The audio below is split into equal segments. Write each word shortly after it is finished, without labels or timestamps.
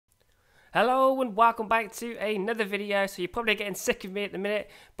Hello and welcome back to another video. So you're probably getting sick of me at the minute,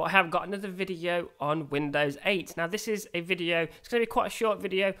 but I have got another video on Windows 8. Now this is a video, it's going to be quite a short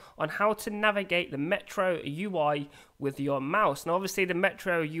video on how to navigate the Metro UI with your mouse. Now obviously the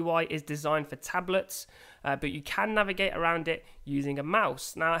Metro UI is designed for tablets, but you can navigate around it using a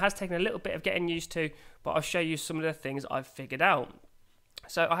mouse. Now it has taken a little bit of getting used to, but I'll show you some of the things I've figured out.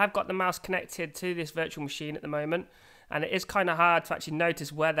 So I have got the mouse connected to this virtual machine at the moment, and it is kind of hard to actually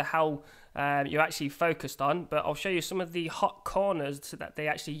notice where the hell you're actually focused on, but I'll show you some of the hot corners that they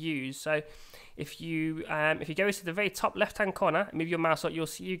actually use. So if you go to the very top left hand corner and move your mouse up, you'll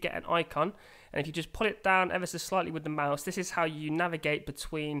see you get an icon, and if you just pull it down ever so slightly with the mouse, this is how you navigate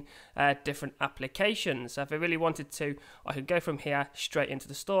between different applications. So if I really wanted to, I could go from here straight into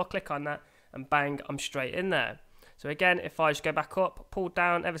the store, click on that, and bang, I'm straight in there. So again, if I just go back up, pull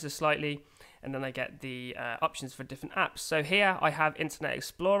down ever so slightly, and then I get the options for different apps. So here I have Internet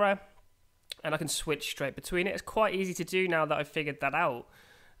Explorer, and I can switch straight between it. It's quite easy to do now that I've figured that out.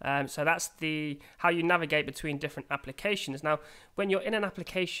 So that's how you navigate between different applications. Now, when you're in an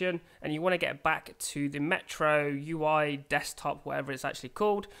application and you want to get back to the Metro UI desktop, whatever it's actually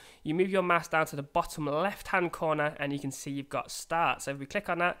called, you move your mouse down to the bottom left-hand corner, and you can see you've got Start. So if we click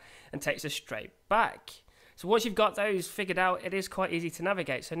on that, it takes us straight back. So once you've got those figured out, it is quite easy to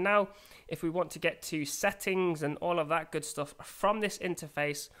navigate. So now, if we want to get to settings and all of that good stuff from this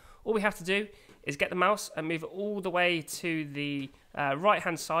interface, all we have to do is get the mouse and move it all the way to the right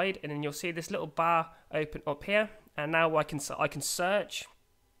hand side, and then you'll see this little bar open up here. And now I can search,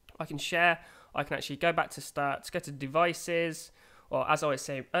 I can share, I can actually go back to Start, go to devices, or as I was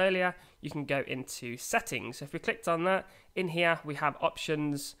saying earlier, you can go into settings. So if we clicked on that, in here we have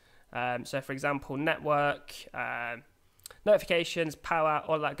options. So for example, network, notifications, power,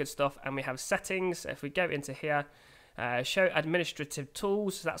 all that good stuff, and we have settings. So if we go into here, show administrative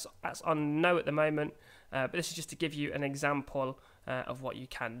tools, so that's on no at the moment, but this is just to give you an example of what you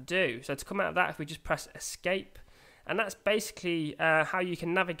can do. So to come out of that, if we just press escape, and that's basically how you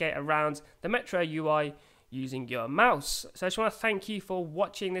can navigate around the Metro UI using your mouse. So I just want to thank you for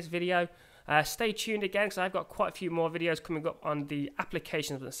watching this video. Stay tuned again, because I've got quite a few more videos coming up on the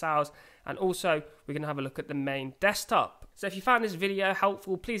applications themselves, and also we're going to have a look at the main desktop. So if you found this video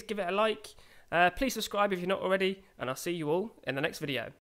helpful, please give it a like, please subscribe if you're not already, and I'll see you all in the next video.